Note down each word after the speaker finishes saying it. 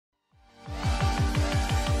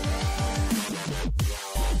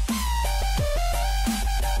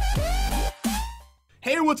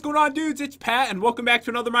what's going on, dudes? It's Pat, and welcome back to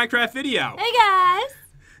another Minecraft video. Hey, guys!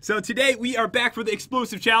 So today, we are back for the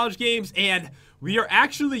Explosive Challenge games, and we are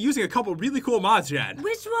actually using a couple really cool mods, Jen.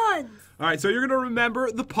 Which ones? Alright, so you're going to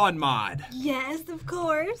remember the Pun mod. Yes, of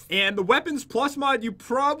course. And the Weapons Plus mod, you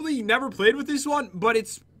probably never played with this one, but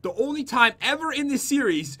it's the only time ever in this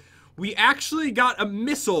series we actually got a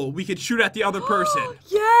missile we could shoot at the other person.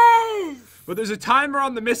 Yes! But there's a timer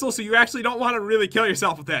on the missile, so you actually don't want to really kill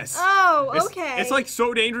yourself with this. Oh, okay. It's like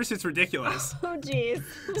so dangerous, it's ridiculous. Oh, jeez.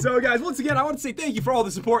 So guys, once again, I want to say thank you for all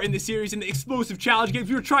the support in this series and the Explosive Challenge games.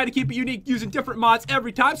 We were trying to keep it unique using different mods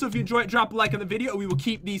every time, so if you enjoy it, drop a like on the video, and we will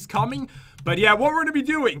keep these coming. But yeah, what we're going to be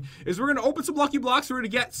doing is we're going to open some lucky blocks, we're going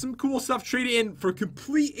to get some cool stuff traded in for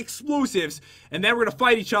complete explosives, and then we're going to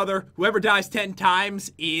fight each other. Whoever dies 10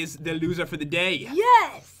 times is the loser for the day.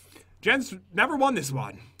 Yes! Jen's never won this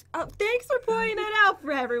one. Oh, thanks for pointing that out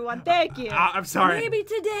for everyone. Thank you. I'm sorry. Maybe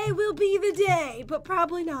today will be the day, but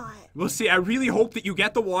probably not. We'll see. I really hope that you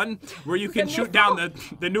get the one where you can shoot down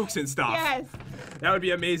the nukes and stuff. Yes. That would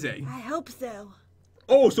be amazing. I hope so.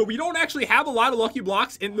 Oh, so we don't actually have a lot of lucky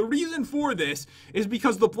blocks, and the reason for this is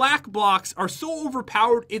because the black blocks are so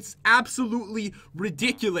overpowered, it's absolutely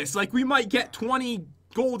ridiculous. Like, we might get 20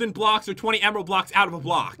 golden blocks or 20 emerald blocks out of a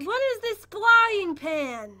block. What is this flying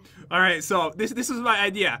pan? Alright, so this is my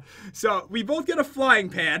idea. So we both get a flying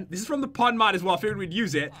pan. This is from the Pun mod as well. I figured we'd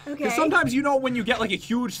use it. Okay. Because sometimes, you know, when you get like a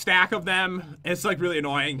huge stack of them, it's like really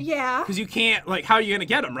annoying. Yeah. Because you can't, like, how are you gonna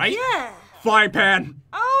get them, right? Yeah. Flying pan.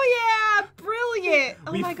 Oh, yeah. Brilliant.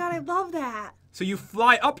 Oh, my God. I love that. So you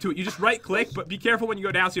fly up to it. You just right click, but be careful when you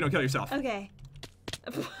go down so you don't kill yourself. Okay.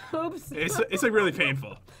 Oops. It's like really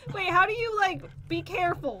painful. Wait, how do you, like, be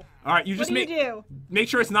careful? All right, you just What do you do? make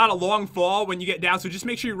sure it's not a long fall when you get down. So just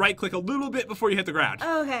make sure you right click a little bit before you hit the ground.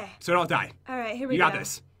 Okay. So don't die. All right, here we You go. got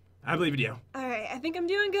this. I believe in you. All right, I think I'm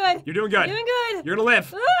doing good. You're doing good. Doing good. You're gonna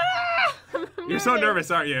live. Ah! I'm You're so nervous,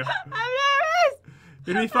 aren't you? I'm nervous.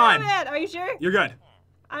 You're gonna be fine. Oh, man. Are you sure? You're good.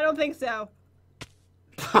 I don't think so.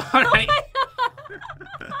 All right.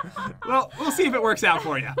 Well, we'll see if it works out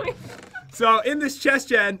for you. So in this chest,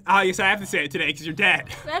 Jen, yes, I have to say it today because you're dead.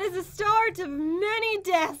 That is the start of many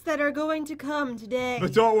deaths that are going to come today.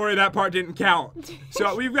 But don't worry, that part didn't count.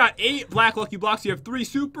 So we've got 8 black lucky blocks. You have 3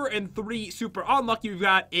 super and 3 super unlucky. We've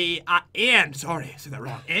got an iron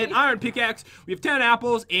pickaxe. We have 10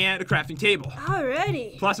 apples and a crafting table.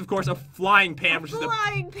 Alrighty. Plus, of course, a flying pan, which is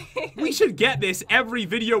Flying pan. We should get this every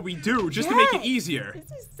video we do just to make it easier. This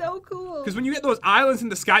is so cool. Because when you get those islands in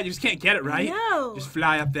the sky, you just can't get it, right? No. Just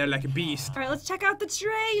fly up there like a beast. All right, let's check out the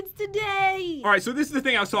trades today. All right, so this is the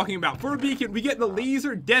thing I was talking about. For a beacon, we get the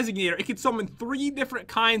laser designator. It can summon 3 different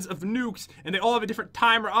kinds of nukes, and they all have a different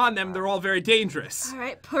timer on them. They're all very dangerous. All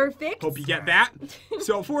right, perfect. Hope you get that.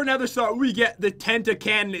 So for another star, we get the Tenta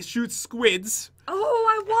cannon. It shoots squids. Oh,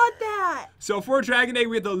 I want that. So for a dragon egg,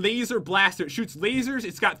 we have the laser blaster. It shoots lasers.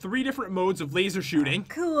 It's got 3 different modes of laser shooting.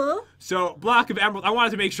 Cool. So block of emerald. I wanted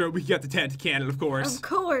to make sure we get the Tenta cannon, of course. Of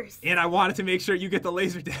course. And I wanted to make sure you get the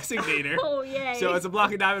laser designator. Oh, yay. So it's a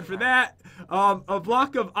block of diamond for that. A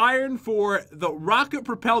block of iron for the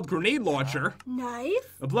rocket-propelled grenade launcher. Nice.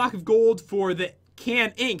 A block of gold for the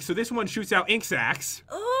can ink. So this one shoots out ink sacs.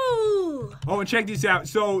 Ooh. Oh, and check these out.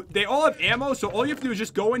 So they all have ammo. So all you have to do is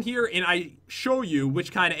just go in here and I show you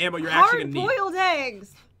which kind of ammo you're actually going to need. Hard-boiled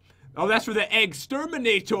eggs. Oh, that's for the egg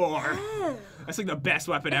exterminator. Oh. That's like the best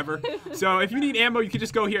weapon ever. So if you need ammo, you can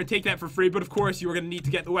just go here and take that for free. But of course, you're going to need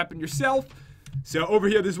to get the weapon yourself. So over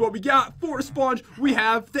here, this is what we got. For a sponge, we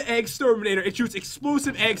have the egg exterminator. It shoots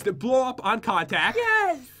explosive eggs that blow up on contact.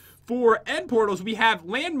 Yes. For end portals, we have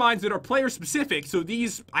landmines that are player specific. So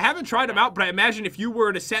these, I haven't tried them out, but I imagine if you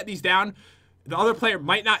were to set these down, the other player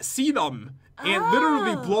might not see them and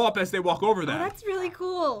literally blow up as they walk over them. Oh, that's really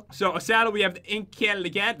cool. So a saddle, we have the ink cannon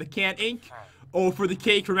again, the can ink. Oh, for the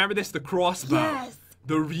cake, remember this? The crossbow. Yes.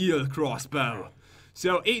 The real crossbow.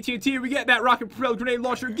 So AT&T, we get that rocket propelled grenade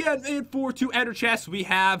launcher again. And for 2 ender chests, we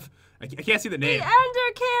have, I can't see the name. The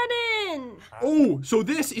Ender Cannon. Oh, so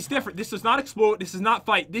this is different. This does not explode. This does not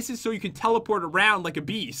fight. This is so you can teleport around like a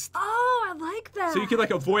beast. Oh, I like that. So you can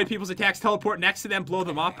like avoid people's attacks, teleport next to them, blow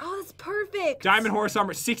them up. Oh, that's perfect. Diamond Horse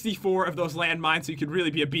Armor, 64 of those landmines, so you can really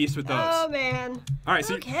be a beast with those. Oh, man. All right,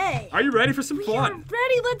 so Okay. are you ready for some We fun? are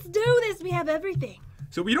ready. Let's do this. We have everything.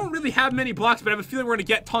 So we don't really have many blocks, but I have a feeling we're gonna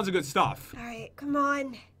get tons of good stuff. All right, come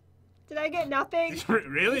on. Did I get nothing?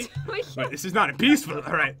 Really? Oh, But this is not peaceful.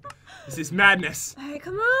 All right, this is madness. All right,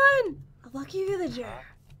 come on. A lucky villager.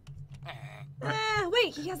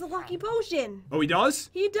 Wait, he has a lucky potion. Oh, he does?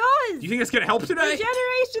 He does. Do you think that's gonna help today?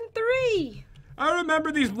 Generation 3. I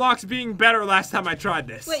remember these blocks being better last time I tried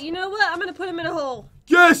this. Wait, you know what? I'm gonna put him in a hole.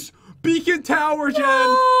 Yes! Beacon Tower, Jen!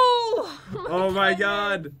 Oh my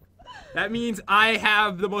god. That means I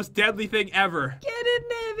have the most deadly thing ever. Get in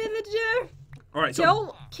there, villager. Alright, so...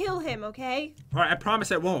 Don't kill him, okay? Alright, I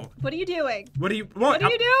promise I won't. What are you doing? What are you What are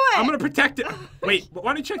you doing? I'm gonna protect it. Wait, why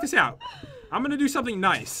don't you check this out? I'm gonna do something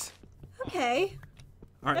nice. Okay.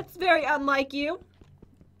 Alright. That's very unlike you.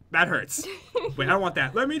 That hurts. Wait, I don't want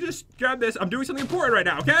that. Let me just grab this. I'm doing something important right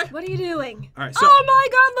now, okay? What are you doing? Alright, so... Oh my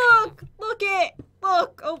god, look! Look it!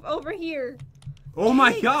 Look, over here. Oh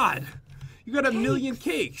my Cakes. god! You got a million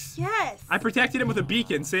cakes. Yes. I protected him with a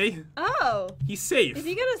beacon, see? Oh. He's safe. Is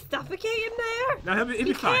he gonna suffocate in there? No, he'll be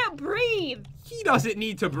He fine. can't breathe. He doesn't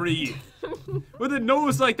need to breathe. With a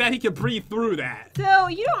nose like that, he can breathe through that. So,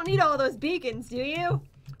 you don't need all those beacons, do you?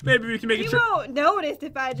 Maybe we can make You it... won't notice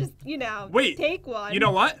if I just, Wait, take one. You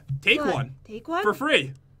know what? Take What? one. Take one? For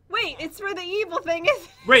free. Wait, it's for the evil thing, isn't it?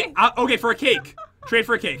 Wait, okay, for a cake. Trade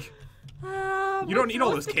for a cake. You don't need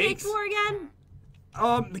all what's those the cake cakes. for again?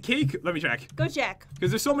 The cake... Let me check. Go check. Because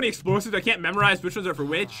there's so many explosives, I can't memorize which ones are for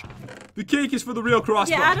which. The cake is for the real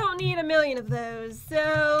crossbow. Yeah, I don't need a million of those,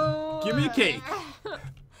 so... Give me a cake.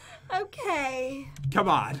 Okay. Come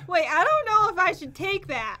on. Wait, I don't know if I should take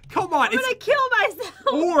that. Come on. I'm gonna kill myself.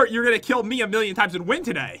 Or you're gonna kill me a million times and win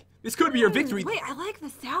today. This could be your victory. Wait, I like the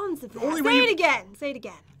sounds of that. only way Say you- it again. Say it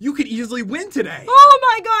again. You could easily win today. Oh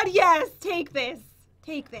my god, yes! Take this.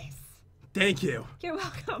 Take this. Thank you. You're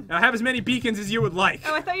welcome. Now have as many beacons as you would like.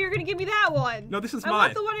 Oh, I thought you were gonna give me that one. No, this is I mine.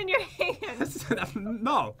 want the one in your hand.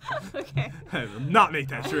 No. Okay. I will not make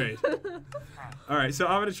that trade. Alright, so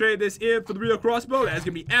I'm gonna trade this in for the real crossbow. That's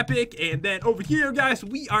gonna be epic. And then over here, guys,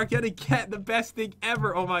 we are gonna get the best thing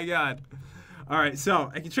ever. Oh my god. Alright,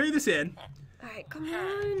 so I can trade this in. Alright, come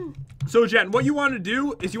on. So Jen, what you want to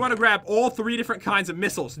do is you want to grab all 3 different kinds of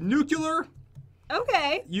missiles. Nuclear,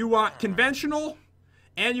 Okay. you want conventional,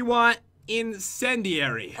 and you want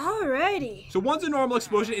incendiary. Alrighty. So one's a normal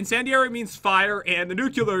explosion, incendiary means fire, and the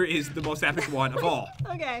nuclear is the most epic one of all.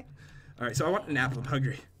 Okay. Alright, so I want an apple, I'm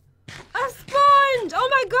hungry. A sponge! Oh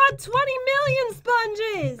my god, 20 million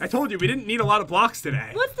sponges! I told you, we didn't need a lot of blocks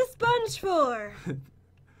today. What's the sponge for?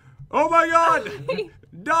 Oh my god!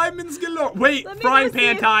 Diamonds galore! Wait, Let me frying go see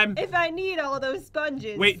pan time! If I need all those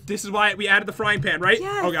sponges. Wait, this is why we added the frying pan, right?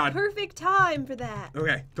 Yes, Oh god. perfect time for that.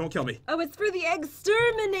 Okay, don't kill me. Oh, it's for the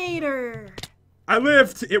exterminator. I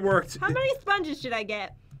lived! It worked. How many sponges should I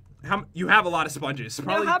get? You have a lot of sponges.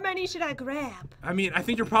 Probably, No, how many should I grab? I mean, I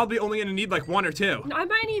think you're probably only gonna need like 1 or 2. No, I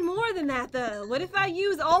might need more than that, though. What if I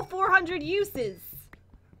use all 400 uses?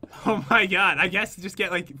 Oh my god, I guess just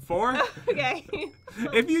get like 4? Okay.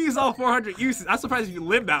 If you use all 400 uses, I'm surprised you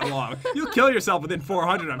live that long. You'll kill yourself within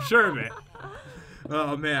 400, I'm sure of it.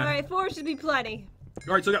 Oh man. Alright, 4 should be plenty.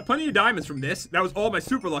 Alright, so I got plenty of diamonds from this. That was all my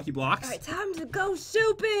super lucky blocks. Alright, time to go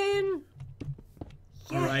shopping.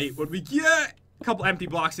 Yes. Alright, what we get? A couple empty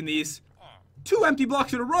blocks in these. 2 empty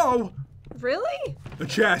blocks in a row. Really? A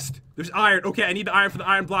chest. There's iron. Okay, I need the iron for the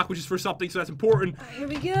iron block, which is for something, so that's important. Alright, here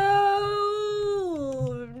we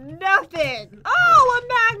go. Nothing. Oh,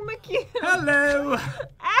 a magma cube. Hello.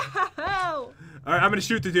 Ow. Alright, I'm gonna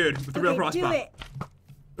shoot the dude with the real crossbow. Do it.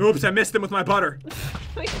 Oops, I missed him with my butter.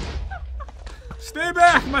 Stay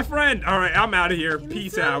back, my friend. Alright, I'm out of here. Give me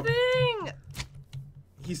Peace out. something.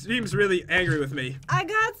 He seems really angry with me. I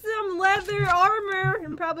got some leather armor.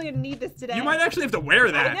 I'm probably gonna need this today. You might actually have to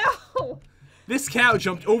wear that. I know. This cow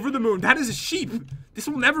jumped over the moon. That is a sheep. This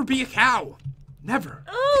will never be a cow. Never.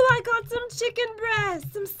 Oh, I got some chicken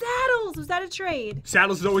breasts, some saddles. Was that a trade?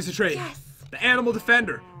 Saddles is always a trade. Yes. The animal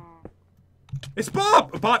defender. It's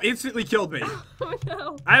Bob! Bob instantly killed me. Oh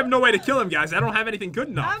no. I have no way to kill him, guys. I don't have anything good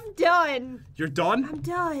enough. I'm done. You're done? I'm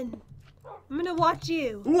done. I'm gonna watch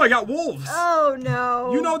you. Ooh, I got wolves. Oh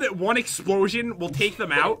no. You know that one explosion will take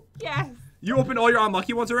them out? Yes. You opened all your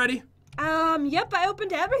unlucky ones already? Yep, I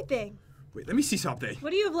opened everything. Wait, let me see something.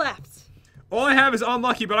 What do you have left? All I have is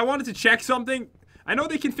unlucky, but I wanted to check something. I know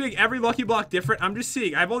they config every lucky block different. I'm just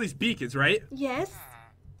seeing. I have all these beacons, right? Yes.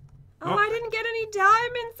 Oh, Oh. I didn't get any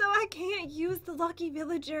diamonds, so I can't use the lucky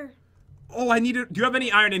villager. Oh, I need to. Do you have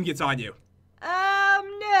any iron ingots on you?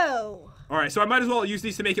 No. Alright, so I might as well use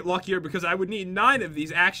these to make it luckier because I would need 9 of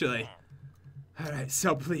these actually. Alright,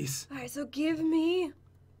 so please. Alright, so give me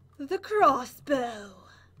the crossbow.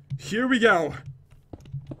 Here we go.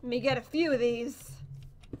 Let me get a few of these.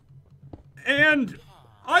 And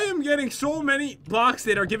I am getting so many blocks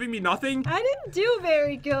that are giving me nothing. I didn't do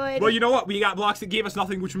very good. Well, you know what? We got blocks that gave us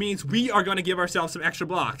nothing, which means we are going to give ourselves some extra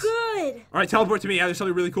blocks. Good. Alright, teleport to me. There's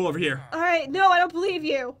something really cool over here. Alright, no, I don't believe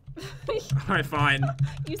you. Alright, fine.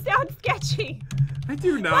 You sound sketchy. I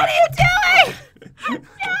do not. What are you doing?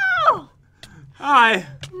 No! Hi.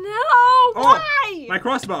 No! Oh, Why? my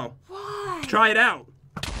crossbow. Why? try it out.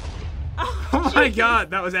 Oh my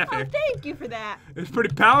god, that was epic. Oh, thank you for that. It's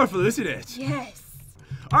pretty powerful, isn't it? Yes.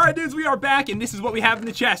 Alright, dudes, we are back, and this is what we have in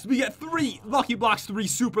the chest. We get 3 lucky blocks, 3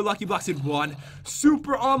 super lucky blocks, and 1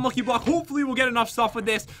 super unlucky block. Hopefully, we'll get enough stuff with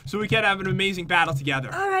this so we can have an amazing battle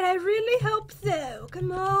together. Alright, I really hope so.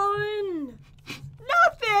 Come on.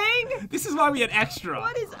 Nothing! This is why we had extra.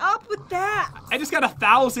 What is up with that? I just got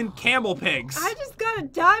 1,000 camel pigs. I just got a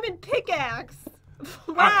diamond pickaxe.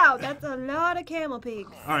 Wow, that's a lot of camel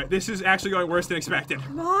pigs. Alright, this is actually going worse than expected.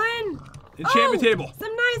 Come on. Enchantment table.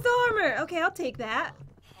 Some nice armor. Okay, I'll take that.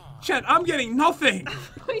 Chet, I'm getting nothing.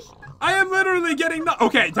 I am literally getting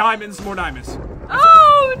okay, diamonds, more diamonds.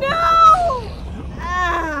 Oh no!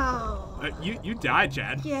 Ow! You died,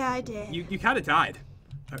 Chad. Yeah, I did. You kind of died.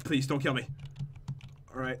 Please don't kill me.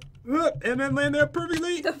 All right, and then land there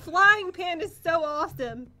perfectly. The flying pan is so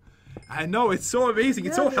awesome. I know, it's so amazing.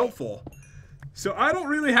 It's so Love it. helpful. So I don't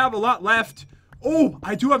really have a lot left. Oh,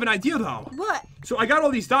 I do have an idea though. What? So I got all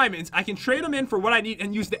these diamonds. I can trade them in for what I need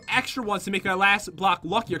and use the extra ones to make my last block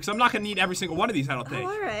luckier, because I'm not going to need every single one of these, I don't think.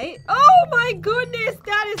 All right. Oh my goodness,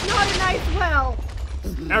 that is not a nice well.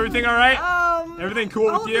 Everything all right? Everything cool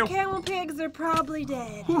all with you? the camel pigs are probably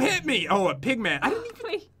dead. Who hit me? Oh, a pig man. I didn't even...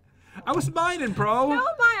 Wait. I was mining, bro. No,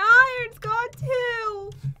 my iron's gone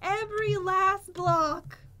too. Every last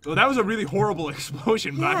block. Well, that was a really horrible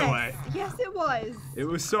explosion, by the way. Yes, it was. It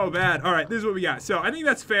was so bad. All right, this is what we got. So I think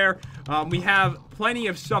that's fair. We have plenty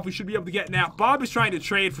of stuff we should be able to get now. Bob is trying to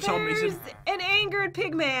trade for some There's reason. an angered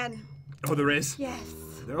pig man. Oh, there is? Yes.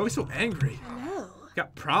 They're always so angry. I know.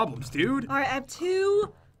 Got problems, dude. All right, I have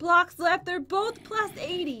 2 blocks left. They're both plus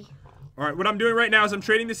 80. All right, what I'm doing right now is I'm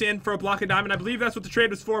trading this in for a block of diamond. I believe that's what the trade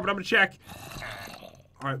was for, but I'm going to check.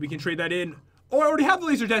 All right, we can trade that in. Oh, I already have the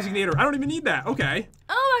laser designator. I don't even need that. Okay.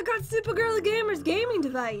 Oh, I got Supergirl Gamer's gaming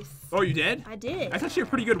device. Oh, you did? I did. That's actually a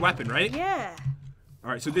pretty good weapon, right? Yeah.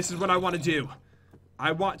 All right, so this is what I want to do.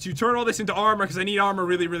 I want to turn all this into armor because I need armor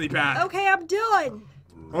really, really bad. Okay, I'm done.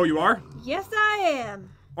 Oh, you are? Yes, I am.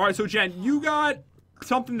 All right, so Jen, you got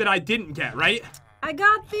something that I didn't get, right? I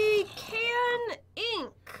got the can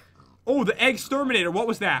ink. Oh, the egg exterminator. What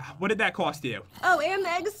was that? What did that cost you? Oh, and the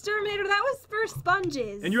egg exterminator. That was for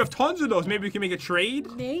sponges. And you have tons of those. Maybe we can make a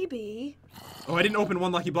trade? Maybe. Oh, I didn't open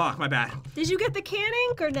one lucky block. My bad. Did you get the can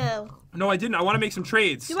ink or no? No, I didn't. I want to make some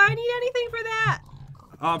trades. Do I need anything for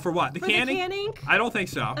that? For what? The For can the ink? can ink? I don't think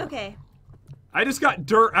so. Okay. I just got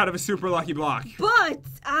dirt out of a super lucky block. But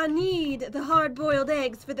I need the hard-boiled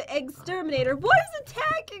eggs for the egg exterminator. What is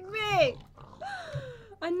attacking me?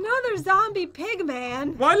 Another zombie pig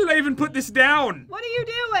man. Why did I even put this down? What are you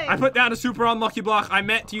doing? I put down a super unlucky block. I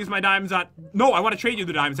meant to use my diamonds on... No, I want to trade you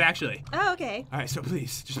the diamonds, actually. Oh, okay. All right, so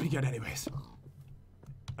please, just be good anyways.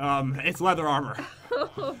 It's leather armor.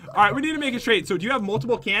 All right, we need to make a trade. So do you have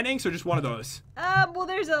multiple can inks or just one of those? Well,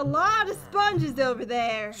 there's a lot of sponges over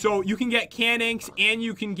there. So you can get can inks and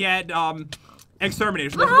you can get,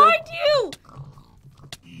 exterminators. Behind you!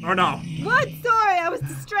 Or no? What? Sorry, I was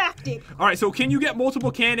distracted. All right, so can you get multiple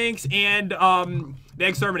can inks and, the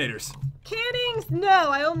exterminators? Cannings? No,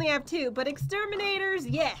 I only have 2. But exterminators,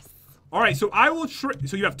 yes. All right, so I will so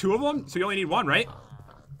you have 2 of them? So you only need 1, right?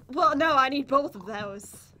 Well, no, I need both of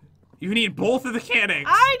those. You need both of the can inks.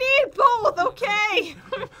 I need both, okay?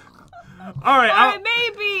 All right. All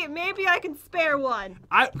right, maybe I can spare one.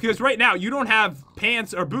 Because right now you don't have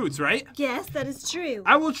pants or boots, right? Yes, that is true.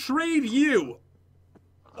 I will trade you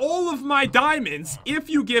all of my diamonds if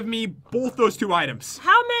you give me both those 2 items.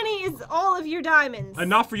 How many is all of your diamonds?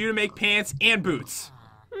 Enough for you to make pants and boots.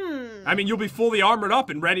 I mean, you'll be fully armored up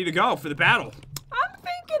and ready to go for the battle. I'm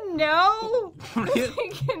thinking no. I'm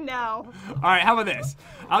thinking no. All right, how about this?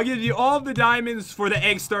 I'll give you all of the diamonds for the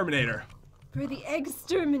egg exterminator. For the egg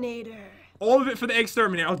exterminator. All of it for the egg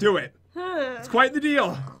exterminator. I'll do it. Huh. It's quite the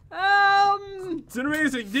deal. It's an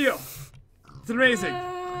amazing deal. It's amazing.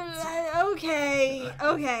 Okay,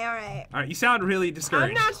 all right. All right, you sound really I'm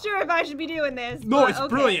discouraged. not sure if I should be doing this. No, but it's okay.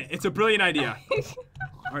 brilliant. It's a brilliant idea.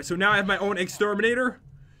 All right, so now I have my own exterminator.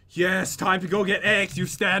 Yes, time to go get eggs. You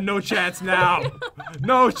stand no chance now.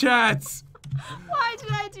 No chance. Why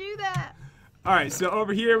did I do that? All right, so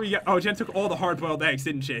over here we got... Oh, Jen took all the hard-boiled eggs,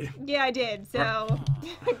 didn't she? Yeah, I did, so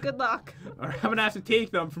good luck. All right, I'm going to have to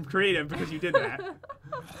take them from creative because you did that.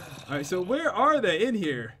 All right, so where are they in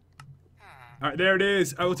here? All right, there it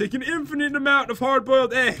is. I will take an infinite amount of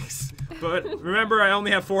hard-boiled eggs. But remember, I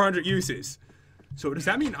only have 400 uses. So does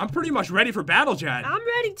that mean I'm pretty much ready for battle, Jen? I'm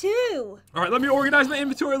ready too. All right, let me organize my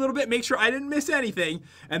inventory a little bit, make sure I didn't miss anything,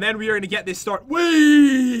 and then we are going to get this start.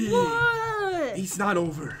 Whee! What? It's not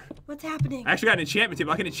over. What's happening? I actually got an enchantment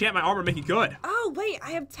table. I can enchant my armor and make it good. Oh, wait,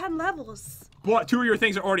 I have 10 levels. But 2 of your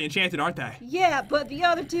things are already enchanted, aren't they? Yeah, but the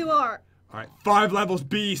other 2 are. All right, 5 levels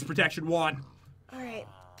beast, protection 1. Alright,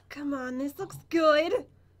 come on, this looks good.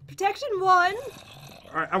 Protection 1.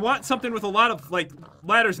 All right, I want something with a lot of, like,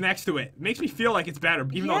 letters next to it. Makes me feel like it's better,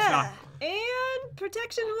 even though it's not. And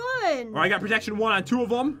protection 1. All right, I got protection 1 on 2 of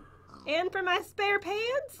them. And for my spare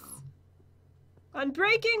pants,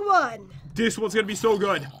 unbreaking 1. This one's gonna be so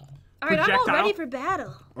good. Alright, I'm all Projectile. ready for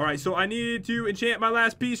battle. All right, so I need to enchant my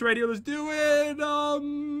last piece right here. Let's do it.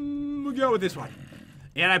 We'll go with this one.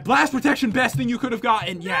 And I blast protection, best thing you could have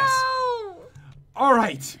gotten. Yes. No! All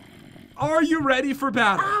right. Are you ready for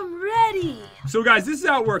battle? I'm ready. So guys, this is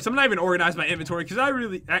how it works. I'm not even organized my inventory because I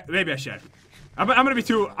really, maybe I should. I'm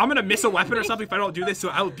gonna miss a weapon or something if I don't do this. So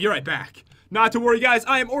I'll be right back. Not to worry, guys.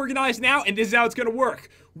 I am organized now, and this is how it's gonna work.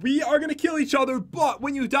 We are gonna kill each other, but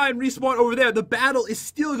when you die and respawn over there, the battle is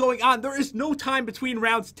still going on. There is no time between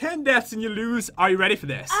rounds. 10 deaths and you lose. Are you ready for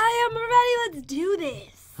this? I am ready. Let's do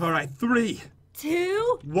this. All right, 3,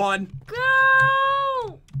 2, 1.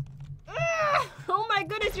 go! Ugh, oh my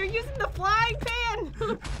goodness, you're using the flying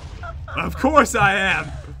pan. Of course I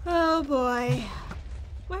am. Oh boy.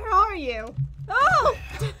 Where are you? Oh!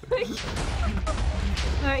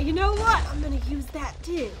 Alright, you know what? I'm gonna use that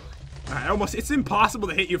too. All right, it's impossible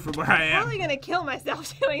to hit you from where I I'm am. probably gonna kill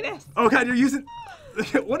myself doing this. Oh God, you're using.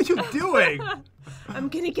 What are you doing? I'm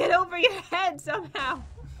gonna get over your head somehow.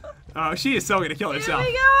 Oh, she is so gonna kill Here herself.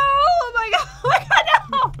 we go! Oh my god! Oh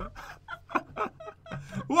my god, no!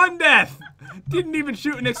 1 death. Didn't even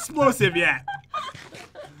shoot an explosive yet.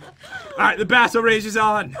 All right, the battle rage is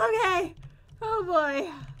on. Okay. Oh boy.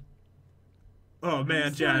 Oh man,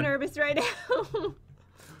 I'm so Jen. nervous right now.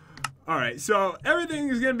 All right, so everything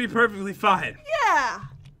is gonna be perfectly fine. Yeah.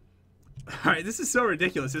 All right, this is so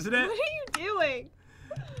ridiculous, isn't What it? are you doing?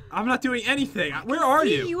 I'm not doing anything. Where are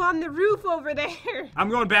See you? you on the roof over there. I'm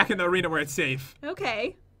going back in the arena where it's safe.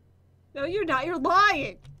 Okay. No, you're not. You're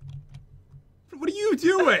lying. What are you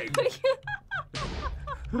doing?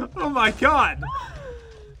 Oh my God.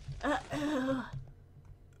 Uh-oh.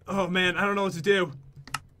 Oh man, I don't know what to do.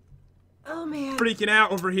 Oh man. Freaking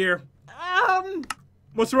out over here. Um,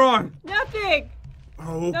 What's wrong? nothing.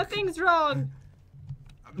 Oh, Nothing's wrong.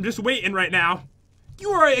 I'm just waiting right now. You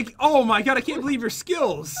are. Oh my God, I can't believe your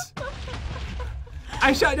skills.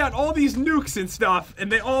 I shot down all these nukes and stuff,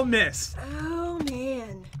 and they all missed. Oh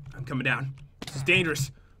man. I'm coming down. This is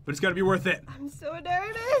dangerous, but it's gonna be worth it. I'm so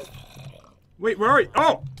nervous. Wait, where are you?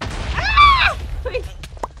 Oh! Ah! Wait.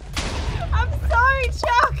 I'm sorry,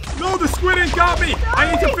 Chuck. No, the squid ink got me!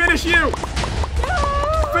 I need to finish you!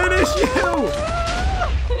 No. Finish you!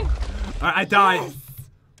 I died. Yes.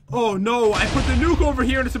 Oh no, I put the nuke over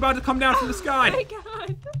here and it's about to come down from the Oh sky. my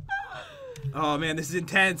god. Oh man, this is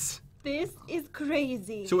intense. This is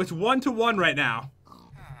crazy. So it's 1-1 right now.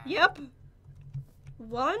 Yep.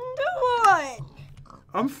 1-1.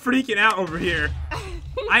 I'm freaking out over here.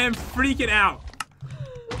 I am freaking out.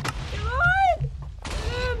 Come on.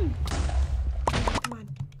 Come on.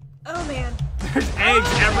 Oh man. There's eggs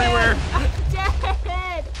everywhere. I'm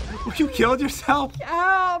dead. You killed yourself?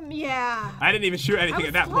 Yeah. I didn't even shoot I anything was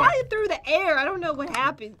at that flying point. through the air. I don't know what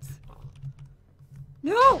happens.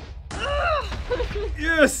 No.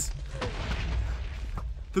 Yes!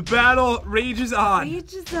 The battle rages on.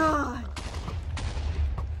 Reaches on.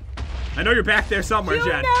 I know you're back there somewhere, You'll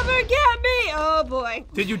Jen. never get me. Oh boy.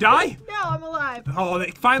 Did you die? No, I'm alive. Oh,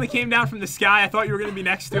 it finally came down from the sky. I thought you were going to be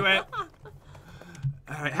next to it. All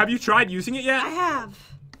right, have you tried using it yet? I have.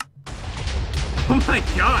 Oh my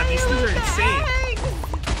God, these things are insane.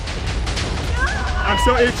 I'm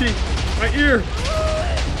so itchy. My ear.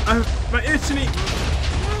 My itching.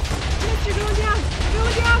 Yes, you're going down. You're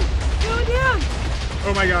going down. You're going down.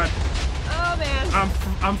 Oh my God. Oh man.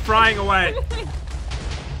 I'm frying away.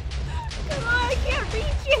 Come on, I can't reach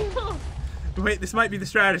you. Wait, this might be the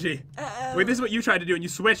strategy. Uh-oh. Wait, this is what you tried to do, and you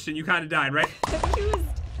switched, and you kind of died, right?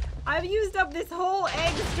 I've used up this whole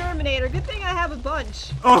egg exterminator. Good thing I have a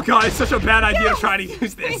bunch. Oh God, it's such a bad idea Yes! to try to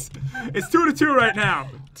use this. It's 2-2 right now.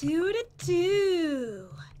 2-2.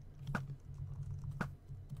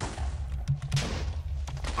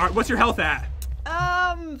 All right, what's your health at?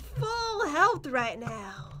 Full health right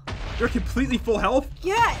now. You're completely full health?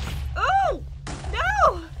 Yes. Oh,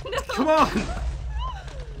 no. No. Come on.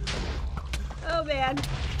 Oh man.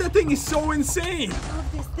 That thing is so insane. I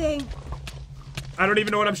love this thing. I don't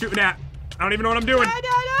even know what I'm shooting at. I don't even know what I'm doing. No.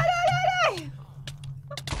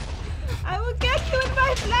 I will get you in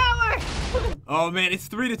my flower. Oh man, it's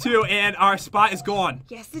 3-2, and our spot is gone.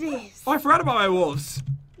 Yes, it is. Oh, I forgot about my wolves.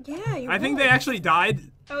 Yeah, you're I think they right. actually died.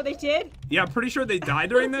 Oh, they did? Yeah, I'm pretty sure they died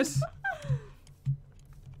during this.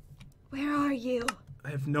 Where are you? I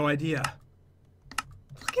have no idea.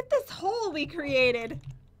 Look at this hole we created.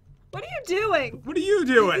 What are you doing? What are you I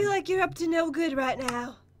doing? feel like you're up to no good right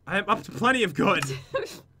now. I'm up to plenty of good.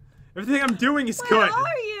 Everything I'm doing is Where good.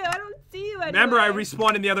 are you? I don't see you anywhere. Remember, I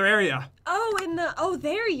respawned in the other area. Oh,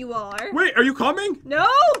 there you are. Wait, are you coming? No!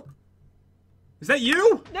 Is that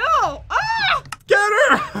you? No! Ah! Get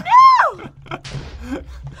her! No!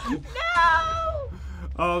 No!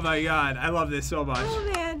 Oh my god, I love this so much.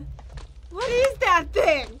 Oh man. What is that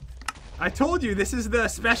thing? I told you, this is the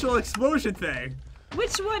special explosion thing.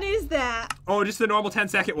 Which one is that? Oh, just the normal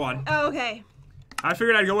 10-second one. Oh, okay. I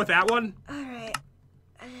figured I'd go with that one. Alright.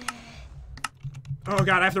 Oh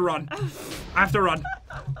god, I have to run. I have to run.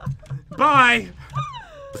 Bye!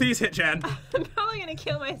 Please hit Jen. I'm probably gonna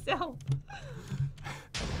kill myself.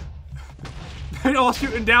 They're all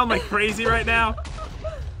shooting down like crazy right now.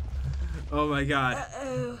 Oh my god.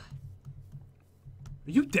 Uh-oh.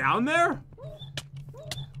 Are you down there?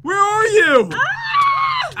 Where are you?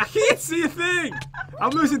 Ah! I can't see a thing. I'm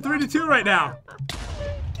losing 3-2 right now.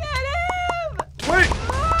 Get him! Wait,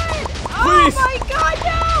 Run! Please! Oh my god,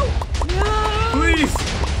 no! No! please.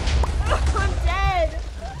 I'm dead.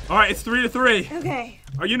 All right, it's 3-3. Okay.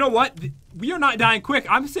 Oh, you know what? We are not dying quick.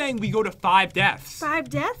 I'm saying we go to 5 deaths. 5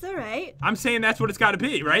 deaths, alright. I'm saying that's what it's got to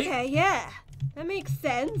be, right? Okay, yeah. That makes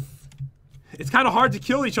sense. It's kind of hard to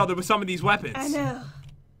kill each other with some of these weapons. I know.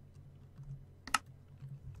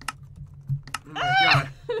 Oh my god.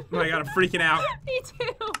 Oh my god, I'm freaking out. Me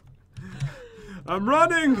too. I'm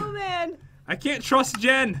running. Oh man. I can't trust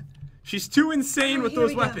Jen. She's too insane with Here those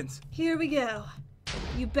we go. weapons. Here we go.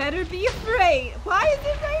 You better be afraid. Why is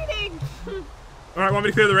it raining? All right, want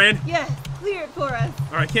me to clear the rain? Yes, clear it for us.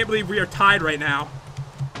 All right, can't believe we are tied right now.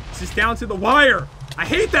 This is down to the wire. I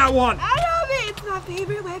hate that one. I love it. It's my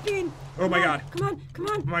favorite weapon. Oh my god. Come on, come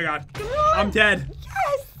on. Oh my god. Come on. I'm dead.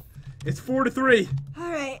 Yes. It's 4-3. All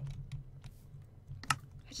right.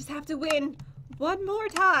 I just have to win one more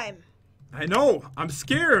time. I know. I'm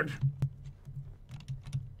scared.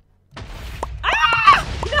 Ah!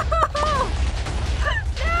 No!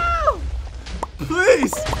 No!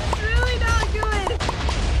 Please. It's really not good.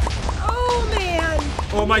 Oh man.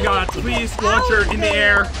 Oh my god. Please launch her in the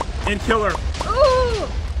air and kill her.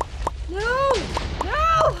 Oh! No!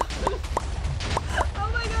 No! Oh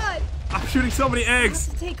my god. I'm shooting so many I have eggs.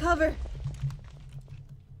 to take cover.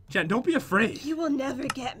 Jen, don't be afraid. You will never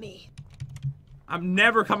get me. I'm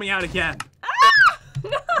never coming out again. Ah!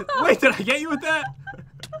 No! Wait, did I get you with that?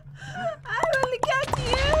 I want to get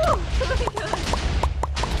you! Oh my god.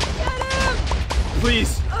 Get him!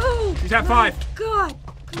 Please. Oh! She's at my 5. God!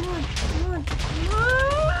 Come on, come on, come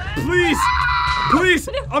on! Please. Please.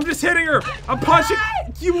 I'm just hitting her. I'm punching.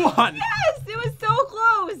 You won. Yes! It was so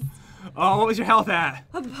close! Oh, what was your health at?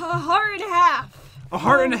 A heart and a half. A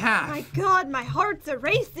heart and a Oh half. my god, my heart's a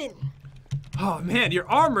racing. Oh man, your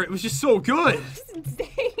armor, it was just so good. It's insane.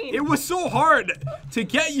 It was so hard to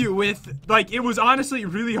get you with, like, it was honestly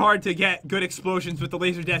really hard to get good explosions with the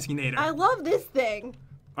laser designator. I love this thing.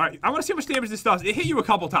 Alright, I want to see how much damage this does. It hit you a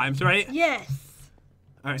couple times, right? Yes.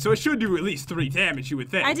 Alright, so it should do at least 3 damage, you would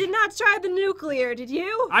think. I did not try the nuclear, did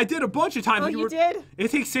you? I did a bunch of times. Oh, and you were, did?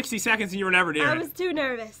 It takes 60 seconds and you were never near I it. was too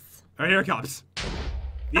nervous. Alright, here it comes.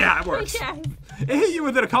 Yeah, it works. Yes. It hit you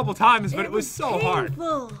with it a couple times, but it was so hard.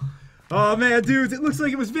 painful. Oh man, dudes, it looks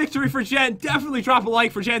like it was victory for Jen. Definitely drop a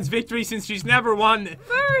like for Jen's victory since she's never won.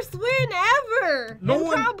 First win ever. No and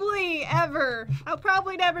one- probably ever. I'll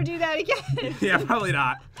probably never do that again. Yeah, probably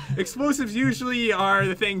not. Explosives usually are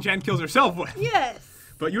the thing Jen kills herself with. Yes.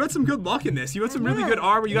 But you had some good luck in this. You had some really Yeah, good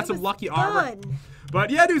armor. You got it some was lucky armor. fun. But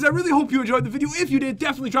yeah, dudes, I really hope you enjoyed the video. If you did,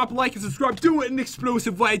 definitely drop a like and subscribe. Do it in an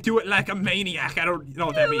explosive way. Do it like a maniac. I don't know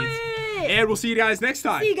what that Do means. it. And we'll see you guys next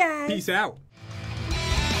time. See you guys. Peace out.